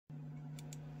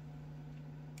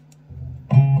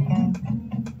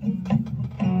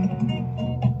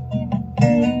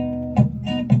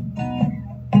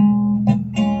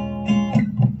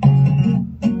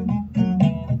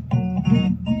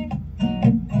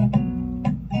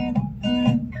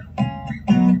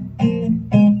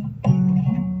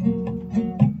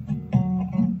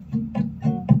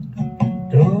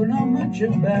Don't know much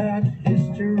about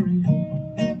history,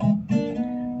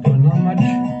 don't know much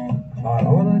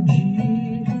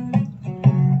biology,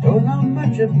 don't know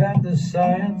much about the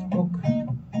science book,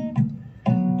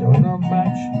 don't know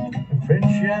much the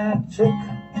French I took,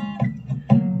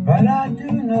 but I do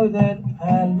know that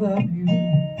I love you,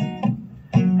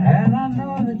 and I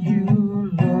know that you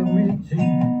love me too.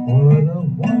 What a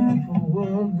wonderful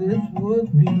world this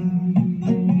would be.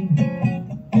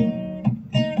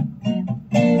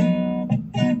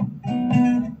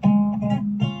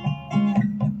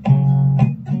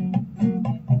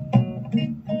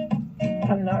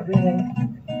 I'm not really.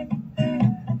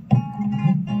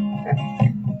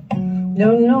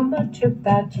 Don't know much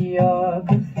about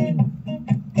geography.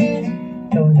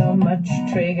 Don't know much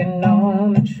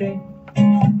trigonometry.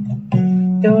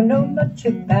 Don't know much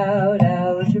about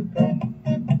algebra.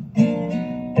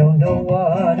 Don't know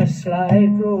what a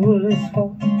slide rule is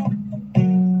for.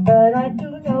 But I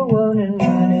do know 1 and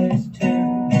 1 is 2.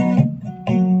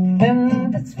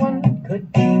 And this one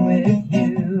could be with you.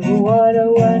 What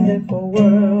a wonderful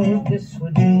world this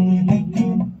would be.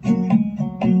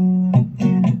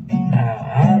 Now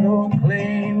I don't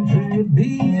claim to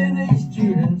be an A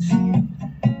student,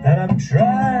 that I'm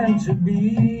trying to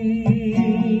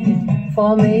be.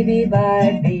 For maybe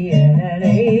by being an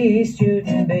A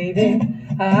student, baby,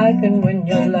 I can win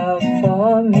your love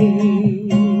for me.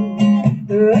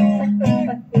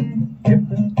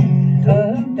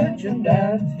 Don't you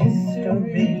doubt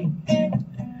history.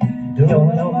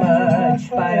 Don't know much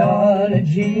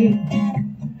biology.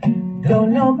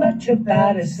 Don't know much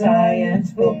about a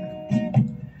science book.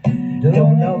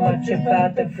 Don't know much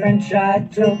about the French I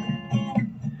took.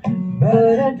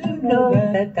 But I do know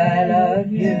that I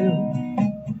love you.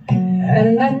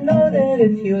 And I know that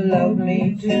if you love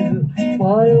me too,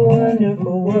 what a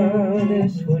wonderful world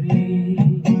this would be.